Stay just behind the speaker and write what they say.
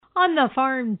On the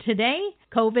farm today,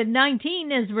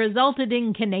 COVID-19 has resulted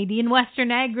in Canadian Western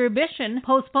Agribition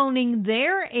postponing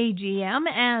their AGM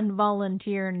and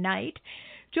volunteer night.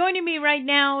 Joining me right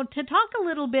now to talk a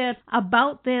little bit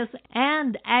about this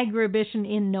and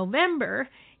Agribition in November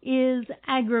is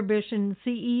Agribition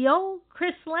CEO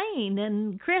Chris Lane.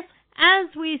 And Chris, as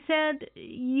we said,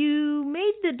 you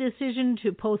made the decision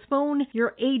to postpone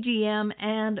your AGM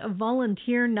and a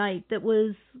volunteer night that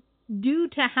was due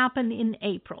to happen in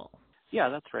April. Yeah,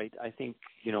 that's right. I think,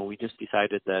 we just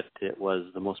decided that it was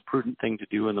the most prudent thing to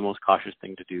do and the most cautious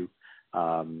thing to do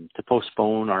to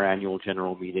postpone our annual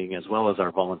general meeting as well as our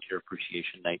volunteer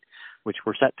appreciation night, which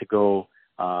we're set to go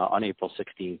on April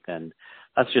 16th. And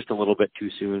that's just a little bit too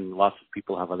soon. Lots of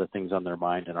people have other things on their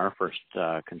mind. And our first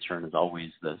concern is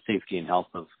always the safety and health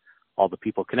of all the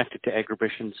people connected to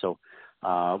Agribition. So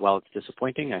while it's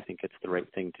disappointing, I think it's the right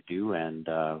thing to do. And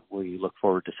we look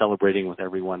forward to celebrating with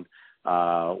everyone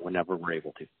whenever we're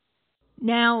able to.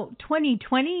 Now,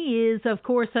 2020 is, of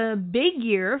course, a big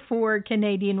year for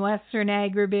Canadian Western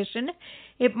Agribition.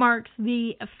 It marks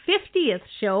the 50th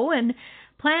show, and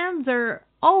plans are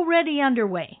already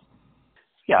underway.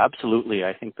 Yeah, absolutely.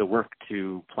 I think the work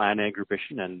to plan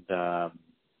Agribition and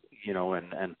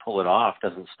pull it off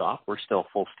doesn't stop. We're still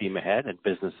full steam ahead and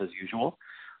business as usual.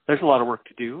 There's a lot of work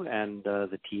to do, and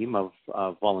the team of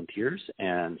volunteers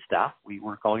and staff, we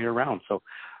work all year round. So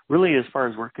really, as far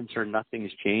as we're concerned, nothing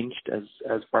has changed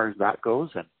as far as that goes.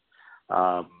 And,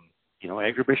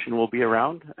 Agribition will be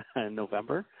around in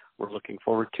November. We're looking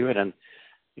forward to it. And,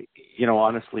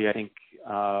 honestly, I think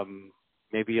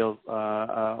maybe a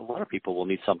lot of people will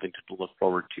need something to look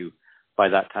forward to by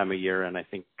that time of year. And I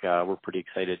think we're pretty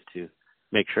excited to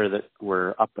make sure that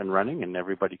we're up and running and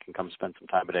everybody can come spend some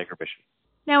time at Agribition.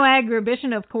 Now,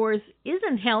 Agribition, of course,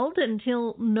 isn't held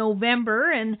until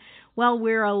November, and while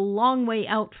we're a long way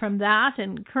out from that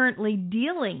and currently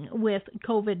dealing with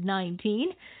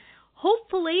COVID-19,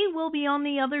 hopefully we'll be on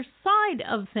the other side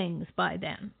of things by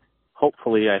then.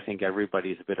 Hopefully, I think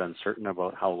everybody's a bit uncertain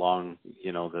about how long,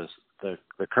 the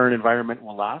current environment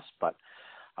will last, but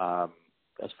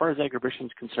as far as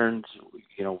Agribition's concerned,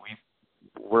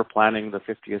 we're planning the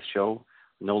 50th show.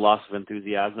 No loss of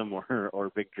enthusiasm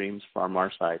or big dreams from our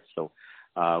side. So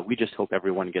we just hope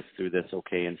everyone gets through this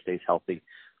okay and stays healthy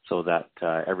so that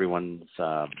everyone's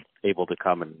able to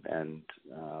come and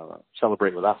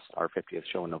celebrate with us our 50th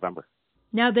show in November.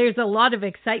 Now, there's a lot of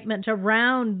excitement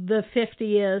around the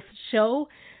 50th show.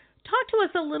 Talk to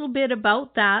us a little bit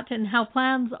about that and how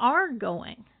plans are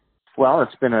going. Well,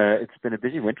 it's been a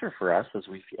busy winter for us as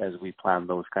we plan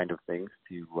those kind of things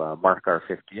to mark our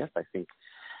 50th. I think,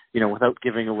 without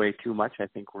giving away too much, I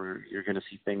think you're going to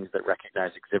see things that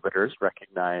recognize exhibitors,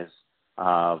 recognize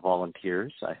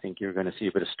volunteers. I think you're going to see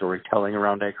a bit of storytelling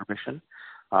around Agribition.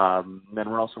 Then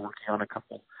we're also working on a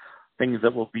couple things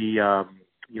that will be,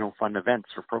 fun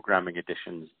events or programming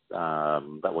additions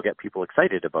that will get people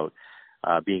excited about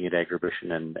being at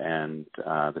Agribition and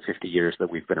the 50 years that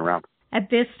we've been around. At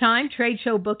this time, trade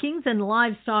show bookings and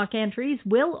livestock entries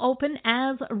will open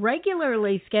as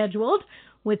regularly scheduled,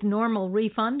 with normal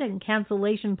refund and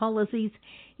cancellation policies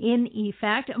in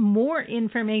effect. More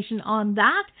information on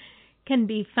that can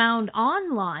be found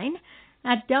online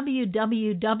at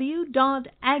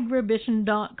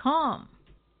www.agribition.com.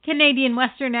 Canadian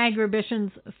Western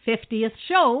Agribition's 50th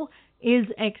show is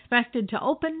expected to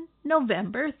open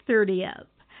November 30th.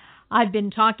 I've been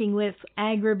talking with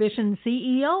Agribition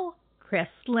CEO Chris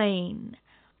Lane.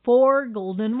 For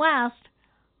Golden West,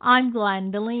 I'm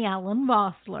Glendalee Allen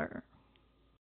Vossler.